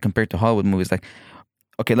movies, like, compared to Hollywood movies, like,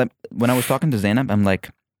 okay, when I was talking to Zainab, I'm like,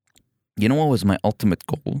 you know what was my ultimate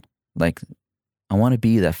goal? Like, I want to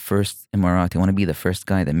be the first Emirati. I want to be the first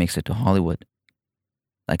guy that makes it to Hollywood.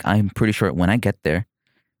 Like, I'm pretty sure when I get there,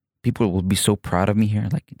 people will be so proud of me here.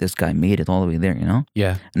 Like, this guy made it all the way there,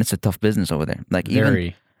 Yeah. And it's a tough business over there. Like,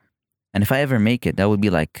 Very. And if I ever make it, that would be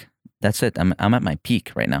like, that's it. I'm at my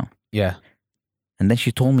peak right now. Yeah. And then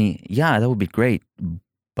she told me, yeah, that would be great.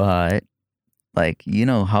 But, like, you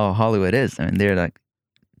know how Hollywood is. I mean, they're like,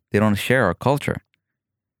 they don't share our culture.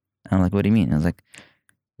 And I'm like, what do you mean? I was like,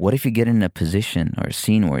 what if you get in a position or a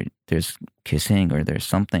scene where there's kissing or there's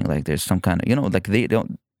something, like there's some kind of, like, they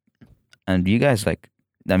don't, and you guys, like,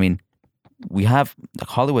 I mean, we have, like,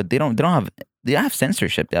 Hollywood, they have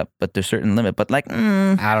censorship, yeah, but there's a certain limit. But, like,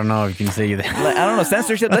 I don't know if you can say that. Like, I don't know,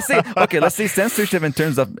 censorship. Let's say censorship in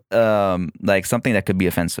terms of like something that could be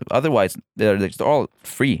offensive. Otherwise, they're all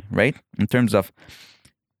free, right? In terms of,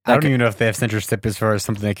 I don't even know if they have censorship as far as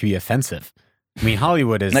something that could be offensive. I mean,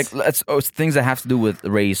 Hollywood is like, it's things that have to do with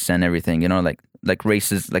race and everything. Like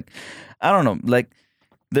races. Like, I don't know. Like,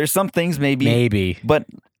 there's some things maybe, but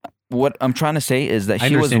what I'm trying to say is that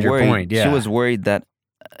she was worried. Your point, yeah. She was worried that,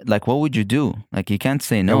 like, what would you do? Like, you can't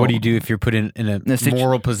say no. And what do you do if you're put in a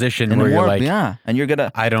moral position where you're like, yeah, and you're gonna,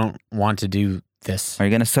 I don't want to do this. Are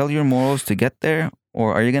you gonna sell your morals to get there,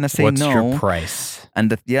 or are you gonna say What's no? your price? And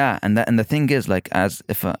the thing is, like, as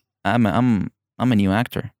if I'm a new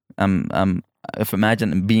actor. If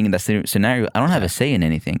imagine being in that scenario, I don't have a say in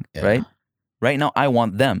anything, right? Right now, I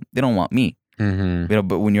want them. They don't want me. Mm-hmm.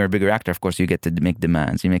 But when you're a bigger actor, of course, you get to make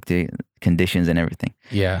demands. You make the conditions and everything.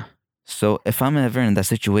 Yeah. So if I'm ever in that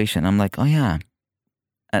situation, I'm like, oh yeah.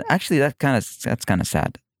 And actually, that's kind of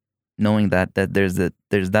sad, knowing that there's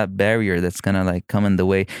that barrier that's gonna, like, come in the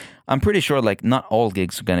way. I'm pretty sure, like, not all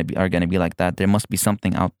gigs are gonna be like that. There must be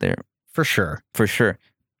something out there for sure.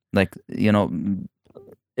 Like,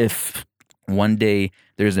 if one day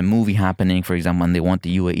there's a movie happening, for example, and they want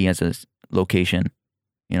the UAE as a location,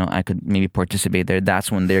 I could maybe participate there.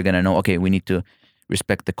 That's when they're gonna know, okay, we need to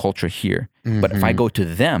respect the culture here. Mm-hmm. But if I go to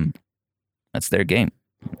them, that's their game.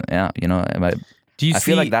 Yeah, I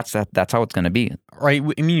feel like that's how it's gonna be. Right.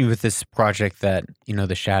 I mean, with this project that,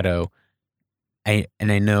 The Shadow, I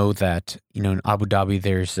know that, in Abu Dhabi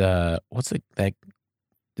there's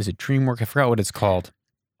is it DreamWorks? I forgot what it's called.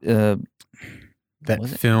 That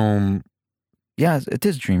film. Yeah, it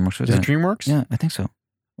is DreamWorks. Is it DreamWorks? Yeah, I think so.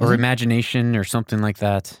 Or Imagination or something like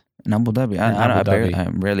that. In Abu Dhabi. I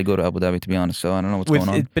rarely go to Abu Dhabi, to be honest, so I don't know what's going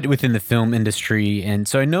on. But within the film industry, and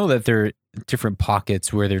so I know that there are different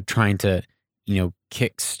pockets where they're trying to,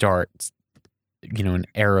 kickstart, an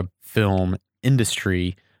Arab film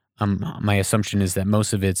industry. My assumption is that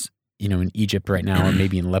most of it's, in Egypt right now or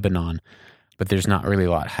maybe in Lebanon, but there's not really a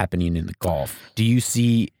lot happening in the Gulf. Do you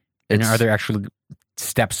see, and are there actually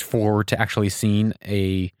steps forward to actually seeing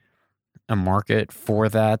a market for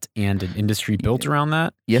that and an industry built around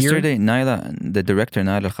that? Yesterday, Naila, the director,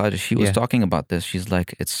 Naila Alkhaja, she was talking about this. She's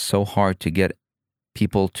like, it's so hard to get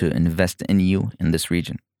people to invest in you in this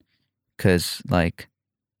region. Because,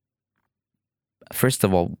 first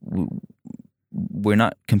of all, we're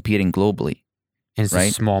not competing globally. And it's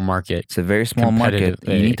a small market. It's a very small market.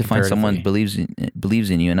 You need to find someone who believes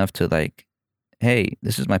in you enough to hey,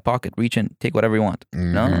 this is my pocket. Reach in, take whatever you want.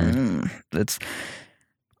 No, that's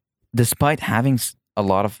despite having a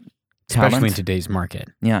lot of talent, especially in today's market.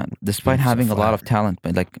 Yeah, despite having a lot of talent,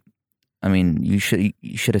 but you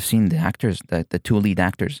should have seen the actors, the two lead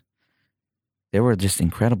actors. They were just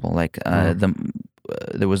incredible.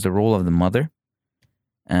 There was the role of the mother,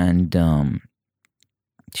 and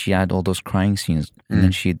she had all those crying scenes, and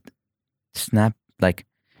then she'd snap.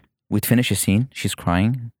 We'd finish a scene, she's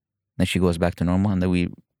crying, then she goes back to normal, and then we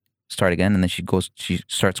start again, and then she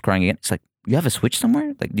starts crying again. It's like, you have a switch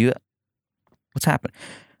somewhere? What's happened?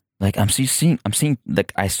 I'm seeing,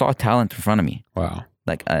 I saw talent in front of me. Wow.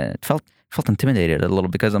 I felt intimidated a little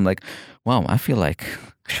because I'm like, wow, I feel like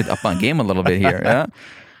I should up my game a little bit here. Yeah.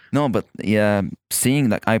 No, but yeah,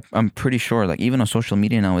 seeing I'm pretty sure even on social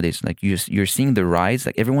media nowadays, you're seeing the rise.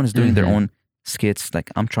 Everyone is doing their own skits.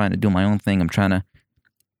 I'm trying to do my own thing. I'm trying to,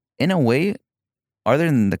 in a way, other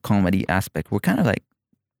than the comedy aspect, we're kind of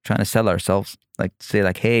trying to sell ourselves. Say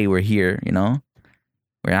hey, we're here.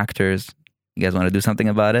 We're actors. You guys want to do something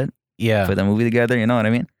about it? Yeah. Put a movie together. You know what I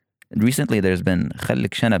mean? Recently, there's been Khalik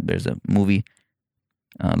Shanab. There's a movie,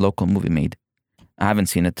 local movie made. I haven't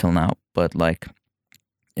seen it till now, but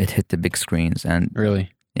it hit the big screens. And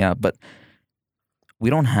really, yeah, but we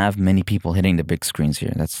don't have many people hitting the big screens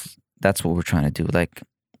here. That's what we're trying to do.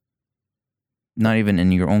 Not even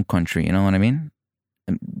in your own country. You know what I mean?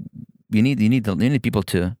 You need people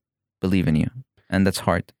to believe in you, and that's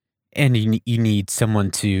hard. And you need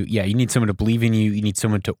someone to believe in you. You need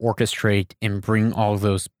someone to orchestrate and bring all of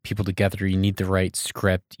those people together. You need the right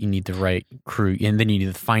script. You need the right crew. And then you need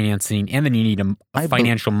the financing. And then you need a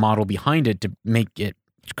financial model behind it to make it.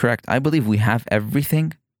 Correct. I believe we have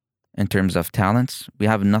everything in terms of talents. We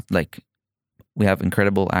have we have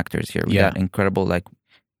incredible actors here. We got incredible,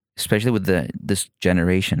 especially with this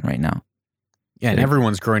generation right now. Yeah, and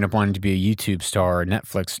everyone's growing up wanting to be a YouTube star, a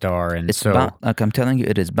Netflix star, and it's I'm telling you,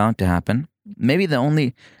 it is bound to happen. Maybe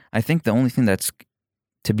I think the only thing that's,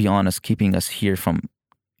 to be honest, keeping us here from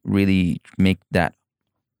really make that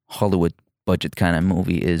Hollywood budget kind of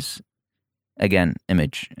movie is, again,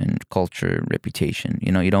 image and culture, reputation.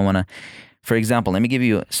 You don't want to. For example, let me give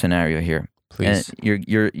you a scenario here. Please.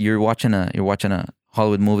 You're watching a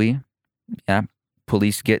Hollywood movie. Yeah,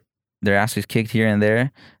 police get their asses kicked here and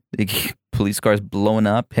there. The police cars blown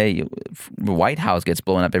up. Hey, the White House gets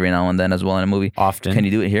blown up every now and then as well in a movie. Often. Can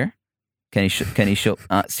you do it here? Can you show?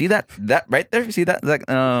 See that right there? See that?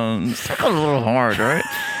 It's a little hard, right?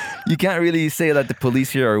 You can't really say that the police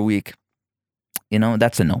here are weak.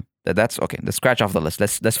 That's a no. That's okay. Let's scratch off the list.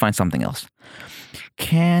 Let's find something else.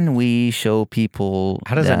 Can we show people?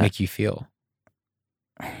 How does that make you feel?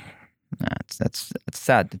 That's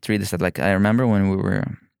sad. It's really sad. I remember when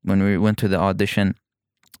we went to the audition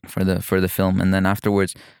for the film, and then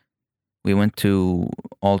afterwards we went to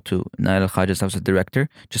Naila Alkhaja's house, the director,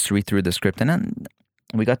 just to read through the script, and then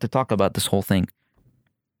we got to talk about this whole thing.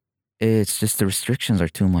 It's just the restrictions are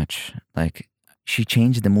too much. She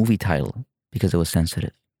changed the movie title because it was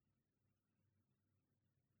sensitive.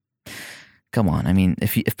 Come on, I mean,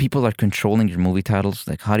 if people are controlling your movie titles,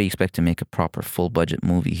 how do you expect to make a proper full budget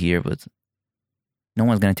movie here? But no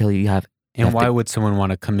one's gonna tell you have. And why would someone want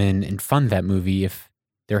to come in and fund that movie if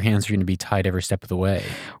their hands are going to be tied every step of the way?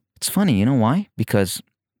 It's funny, you know why? Because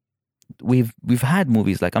we've had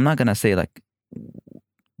movies I'm not gonna say the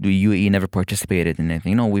UAE never participated in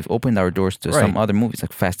anything. We've opened our doors to some other movies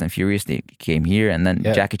like Fast and Furious. They came here, and then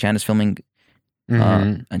Jackie Chan is filming,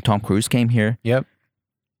 and Tom Cruise came here. Yep.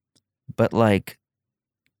 But I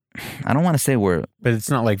don't want to say we're, but it's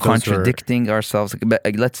not contradicting ourselves. But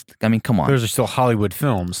come on. Those are still Hollywood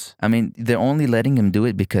films. I mean, they're only letting them do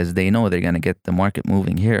it because they know they're gonna get the market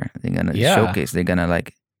moving here. They're gonna showcase. They're gonna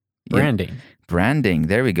branding. Branding.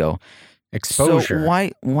 There we go. exposure. So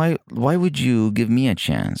why would you give me a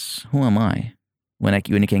chance? Who am I when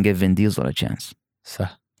you can give Vin Diesel a chance? So,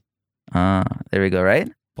 There we go. Right.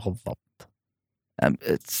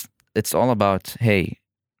 It's all about, hey,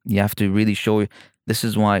 you have to really show. This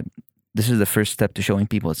is why. This is the first step to showing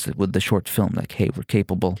people. It's with the short film, like, hey, we're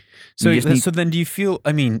capable. So then, do you feel?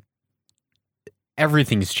 I mean,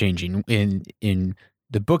 everything's changing in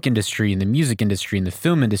the book industry, in the music industry, in the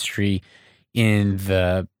film industry, in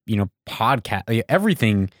the podcast. Like,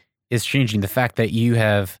 everything is changing. The fact that you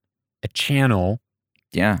have a channel,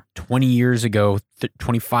 20 years ago,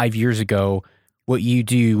 25 years ago, what you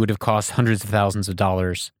do would have cost hundreds of thousands of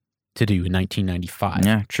dollars to do in 1995.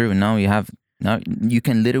 Yeah, true. Now you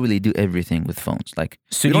can literally do everything with phones. Like,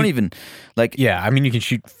 So you don't even like. Yeah, I mean, you can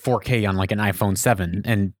shoot 4K on like an iPhone 7,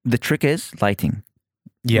 and The trick is lighting.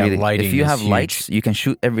 yeah, Really. lighting. If you is have huge. lights, you can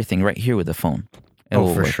shoot everything right here with the phone. It Oh,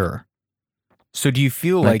 will for work. sure. So do you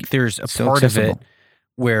feel Like, like there's a so part of it accessible.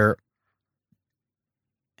 where,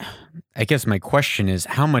 I guess my question is,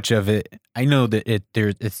 how much of it, I know that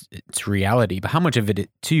it's reality, but how much of it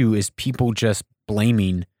too is people just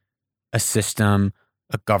blaming a system,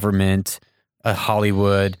 a government, a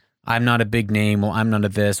Hollywood? I'm not a big name. Well, I'm not a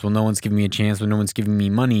this. Well, no one's giving me a chance. Well, no one's giving me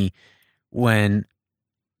money. When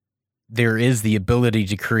there is the ability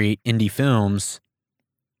to create indie films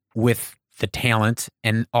with the talent,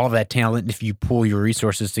 and all that talent, if you pull your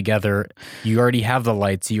resources together, you already have the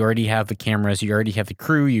lights, you already have the cameras, you already have the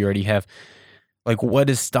crew, you already have, like, what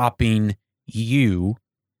is stopping you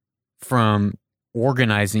from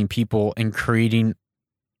organizing people and creating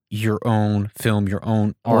your own film, your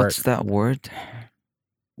own art? What's that word?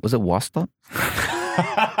 Was it wasta?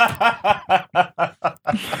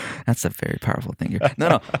 That's a very powerful thing here.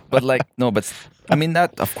 No, but I mean,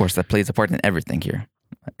 that, of course, that plays a part in everything here,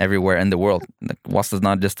 everywhere in the world. Like, wasta is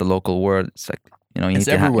not just a local word. It's like, you It's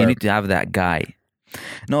you everywhere. need to have that guy.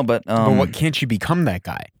 No, but what can't you become that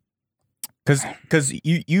guy? Because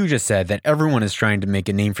you just said that everyone is trying to make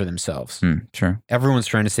a name for themselves. Sure. Everyone's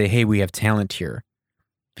trying to say, hey, we have talent here.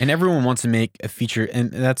 And everyone wants to make a feature.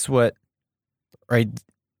 And that's what, right,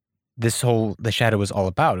 The Shadow was all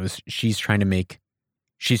about. It was, she's trying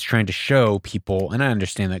to show people, and I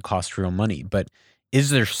understand that costs real money, but is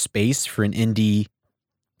there space for an indie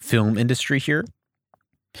film industry here?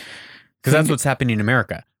 Because that's what's happening in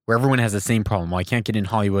America, where everyone has the same problem. Well, I can't get in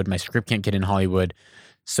Hollywood. My script can't get in Hollywood.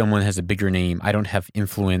 Someone has a bigger name. I don't have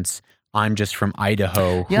influence. I'm just from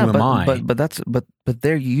Idaho. Yeah, Who am I? but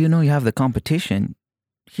there, you have the competition.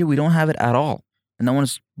 Here we don't have it at all. And no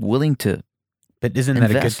one's willing to. But isn't that a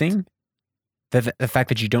good invest. thing? The fact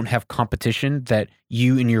that you don't have competition, that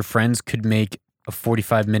you and your friends could make a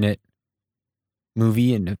 45-minute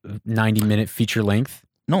movie and a 90-minute feature length?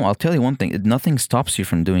 No, I'll tell you one thing. Nothing stops you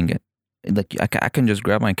from doing it. Like, I can just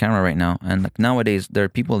grab my camera right now, and like, nowadays there are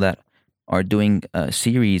people that are doing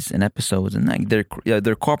series and episodes, and like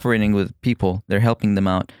they're cooperating with people. They're helping them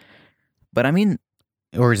out. But I mean,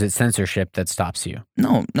 Or is it censorship that stops you?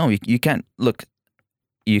 no, you can't. Look,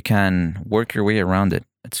 you can work your way around it.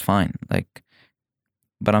 It's fine. Like,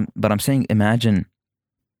 but I'm saying, imagine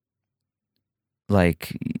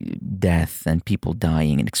like death and people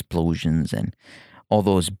dying and explosions and all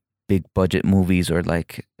those big budget movies, or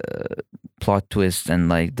like plot twists and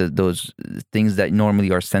like those things that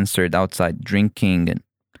normally are censored outside, drinking,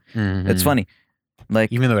 and it's funny.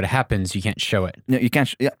 Like, Even though it happens, you can't show it. no, you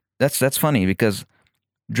can't. Yeah, that's funny, because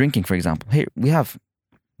drinking, for example. Hey, we have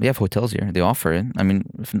hotels here. They offer it. I mean,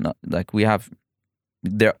 if not, like, we have.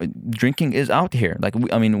 There, drinking is out here. Like,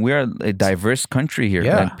 we are a diverse country here.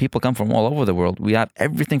 Yeah. Like, people come from all over the world. We have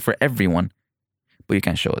everything for everyone, but you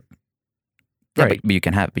can't show it. Yeah, Right. but you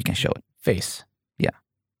can show it. Face.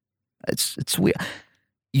 It's weird.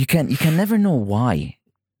 You can never know why,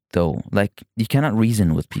 though. Like, you cannot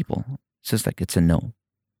reason with people. It's just like, it's a no.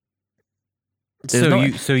 There's no,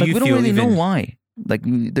 you like, feel we don't really even know why. Like,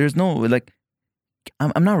 there's no, like,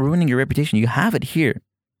 I'm not ruining your reputation. You have it here.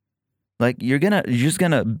 Like, you're just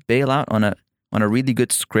gonna bail out on a really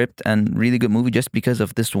good script and really good movie just because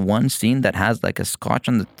of this one scene that has like a scotch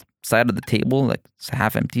on the side of the table, like it's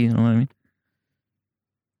half empty. You know what I mean?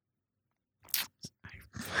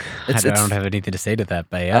 I don't have anything to say to that,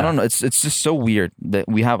 but yeah. I don't know. It's just so weird that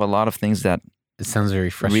we have a lot of things that It sounds very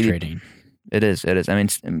frustrating. it is. I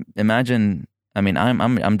mean, imagine. I mean,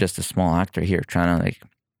 I'm just a small actor here trying to, like,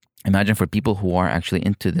 imagine for people who are actually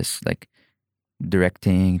into this, like,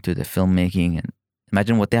 directing, to the filmmaking, and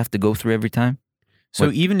imagine what they have to go through every time. So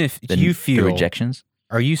What even if The you feel, rejections.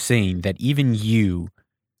 are you saying that even you,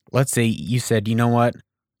 let's say you said, you know what,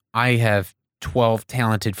 I have 12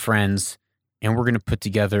 talented friends and we're going to put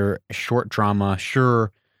together a short drama.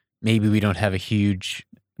 Sure, maybe we don't have a huge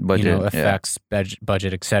budget, effects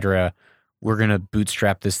budget, etc. We're gonna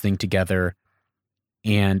bootstrap this thing together,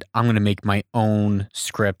 and I'm gonna make my own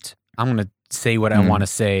script. I'm gonna say what I want to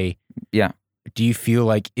say. Yeah. Do you feel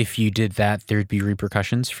like if you did that, there'd be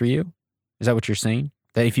repercussions for you? Is that what you're saying?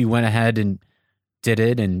 That if you went ahead and did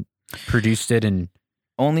it and produced it, and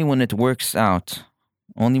only when it works out,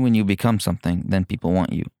 only when you become something, then people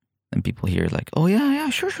want you. Then people hear like, oh yeah,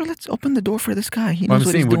 sure, let's open the door for this guy. He knows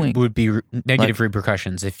what he's doing. Would be negative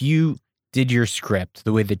repercussions if you did your script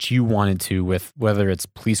the way that you wanted to, with whether it's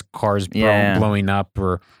police cars blowing up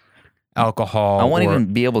or alcohol. I won't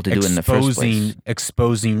even be able to do it in the first place.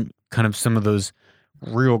 Exposing kind of some of those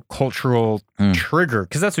real cultural trigger,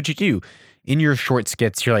 because that's what you do in your short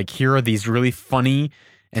skits. You're like, here are these really funny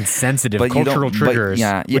and sensitive cultural triggers,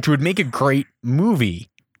 which would make a great movie.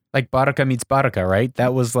 Like Baraka Meets Baraka, right?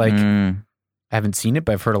 That was like, I haven't seen it,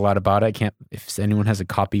 but I've heard a lot about it. If anyone has a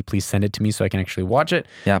copy, please send it to me so I can actually watch it.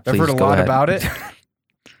 Yeah, please. I've heard a lot about it.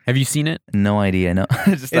 Have you seen it? No idea. No.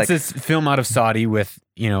 It's this film out of Saudi with,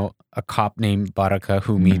 a cop named Baraka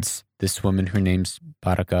who meets this woman, her name's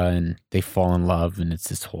Baraka, and they fall in love, and it's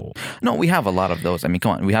this whole. No, we have a lot of those. I mean,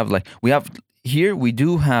 come on. We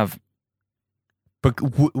do have.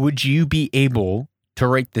 But would you be able to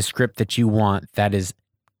write the script that you want that is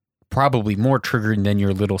probably more triggering than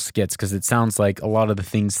your little skits? Because it sounds like a lot of the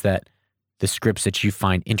things that the scripts that you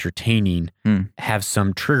find entertaining have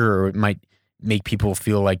some trigger, or it might make people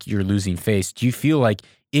feel like you're losing face. Do you feel like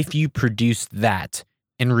if you produced that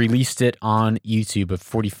and released it on YouTube, a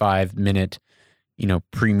 45-minute,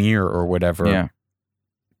 premiere or whatever,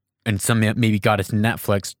 and some maybe got it to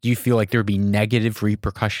Netflix, do you feel like there'd be negative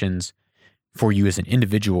repercussions for you as an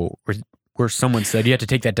individual, where someone said you have to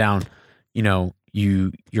take that down, you're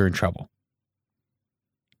in trouble?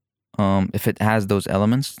 If it has those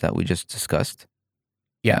elements that we just discussed,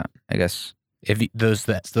 I guess. If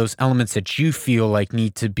those elements that you feel like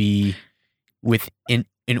need to be in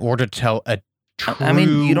order to tell a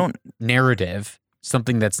true narrative,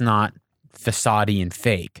 something that's not facade and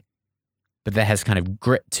fake, but that has kind of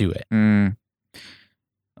grit to it.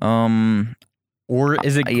 Or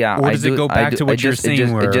is it? Or does it go back to what you're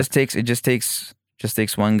saying? It just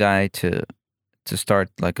takes one guy to start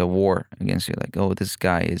like a war against you. Like, oh, this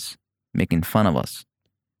guy is making fun of us.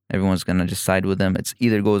 Everyone's gonna just side with them. It's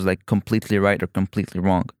either goes like completely right or completely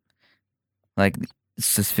wrong. Like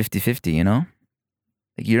it's just 50-50, Like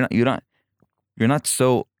you're not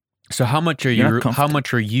so. So how much are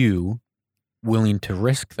you willing to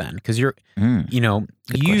risk then? Because you're,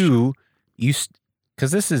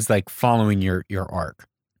 because this is like following your arc.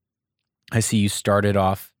 I see you started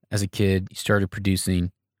off as a kid. You started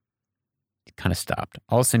producing. Kind of stopped.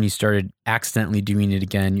 All of a sudden you started accidentally doing it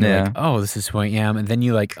again. You're like, oh, this is who I am. And then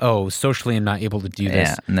you like, oh, socially I'm not able to do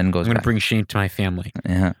this. And then I'm going to bring shame to my family.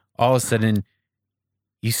 All of a sudden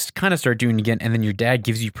you kind of start doing it again, and then your dad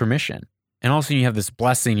gives you permission. And all of a sudden you have this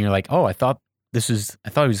blessing. You're like, oh, I thought he was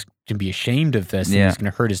going to be ashamed of this and he's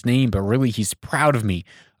going to hurt his name, but really he's proud of me.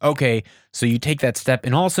 Okay. So you take that step,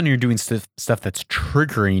 and all of a sudden you're doing stuff that's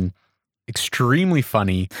triggering, extremely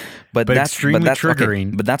funny, but extremely triggering.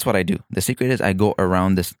 Okay, but that's what I do. The secret is I go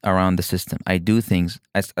around the system. I do things.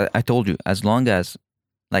 I told you, as long as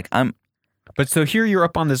like I'm. But so here you're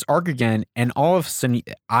up on this arc again, and all of a sudden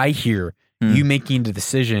I hear you making the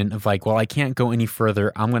decision of like, well, I can't go any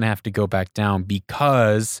further. I'm going to have to go back down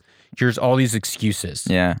because here's all these excuses.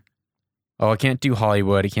 Yeah. Oh, I can't do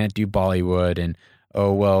Hollywood. I can't do Bollywood, and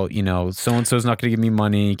oh, well, so-and-so's not going to give me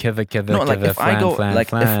money. No, like if I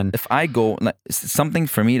go, like something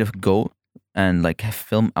for me to go and like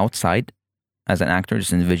film outside as an actor,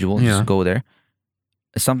 just individual, just go there.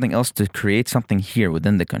 Something else to create something here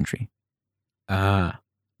within the country.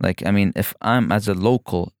 Like, I mean, if I'm as a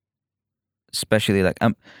local, especially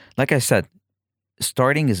like I said,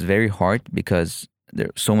 starting is very hard because there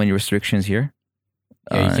are so many restrictions here.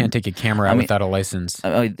 Yeah, you can't take a camera out without a license.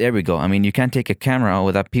 There we go. I mean, you can't take a camera out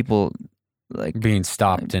without people like being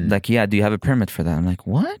stopped and like, do you have a permit for that? I'm like,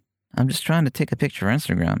 what? I'm just trying to take a picture for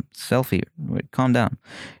Instagram, selfie. Wait, calm down.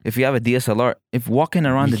 If you have a DSLR, if walking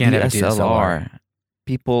around the DSLR,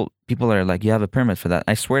 people are like, you have a permit for that.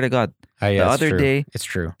 I swear to God, the other day, it's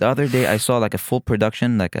true. The other day, I saw like a full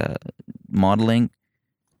production, like a modeling,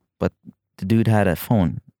 but the dude had a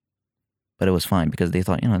phone, but it was fine because they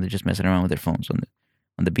thought, they're just messing around with their phones on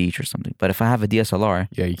the beach or something. But if I have a DSLR,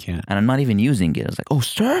 you can't, and I'm not even using it, it's like, oh,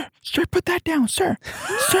 sir, put that down, sir,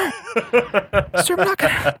 we're not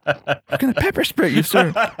gonna pepper spray you,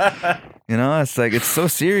 sir. It's like, it's so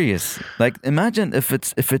serious. Like, imagine if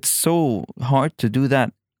it's so hard to do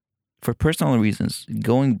that for personal reasons,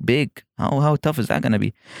 going big. How tough is that gonna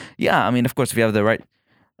be? Yeah, I mean, of course, if you have the right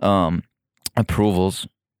approvals,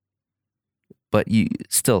 but you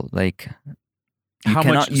still like How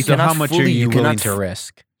much are you willing to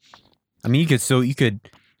risk? I mean, you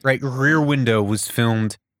could right. Rear Window was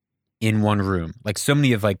filmed in one room, like so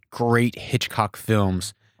many of like great Hitchcock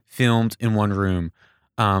films filmed in one room.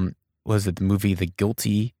 Was it the movie The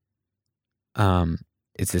Guilty?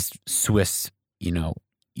 It's this Swiss,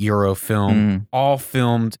 Euro film, all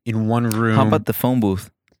filmed in one room. How about The Phone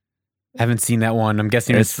Booth? I haven't seen that one. I'm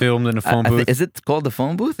guessing it's filmed in a phone booth. Is it called The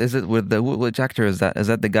Phone Booth? Is it with which actor is that? Is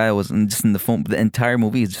that the guy who was just in the phone? The entire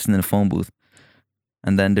movie is just in the phone booth,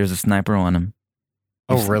 and then there's a sniper on him.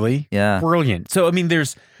 Oh, really? Yeah, brilliant. So I mean,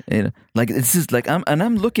 there's like this is like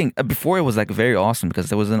I'm looking before it was like very awesome because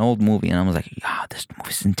there was an old movie and I was like, yeah, this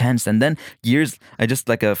movie's intense. And then I just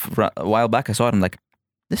like a while back I saw it. I'm like,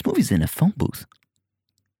 this movie's in a phone booth,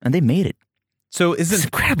 and they made it. So it's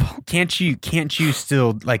incredible. Can't you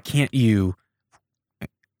still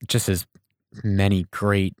just as many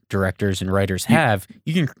great directors and writers have,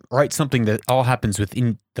 you can write something that all happens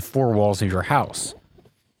within the four walls of your house.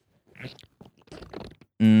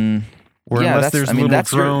 Or unless there's a little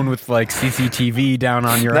drone with like CCTV down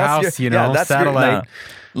on your house, satellite.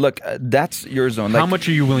 Look, that's your zone. How much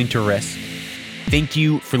are you willing to risk? Thank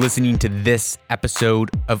you for listening to this episode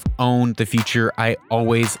of Own the Future. I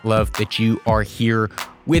always love that you are here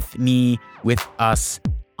with me, with us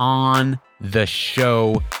on the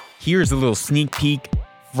show. Here's a little sneak peek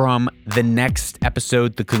from the next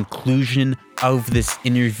episode, the conclusion of this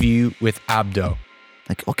interview with Abdo.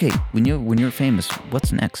 Like, okay, when you're famous,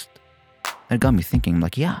 what's next? That got me thinking.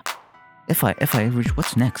 Like, yeah, if I reach,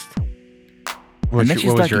 what's next? What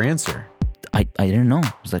was your answer? I didn't know.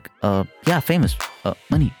 I was like, yeah, famous,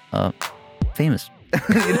 money, famous.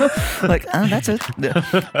 Like, that's it.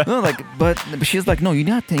 No, like, but she's like, no, you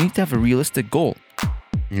need to have a realistic goal.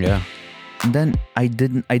 Yeah. And then I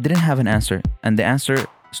didn't have an answer, and the answer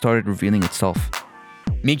started revealing itself.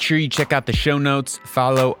 Make sure you check out the show notes,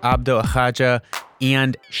 follow Abdo Alkhaja,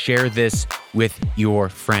 and share this with your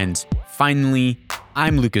friends. Finally,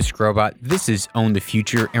 I'm Lucas Grobot. This is Own the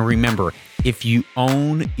Future. And remember, if you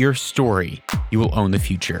own your story, you will own the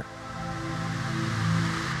future.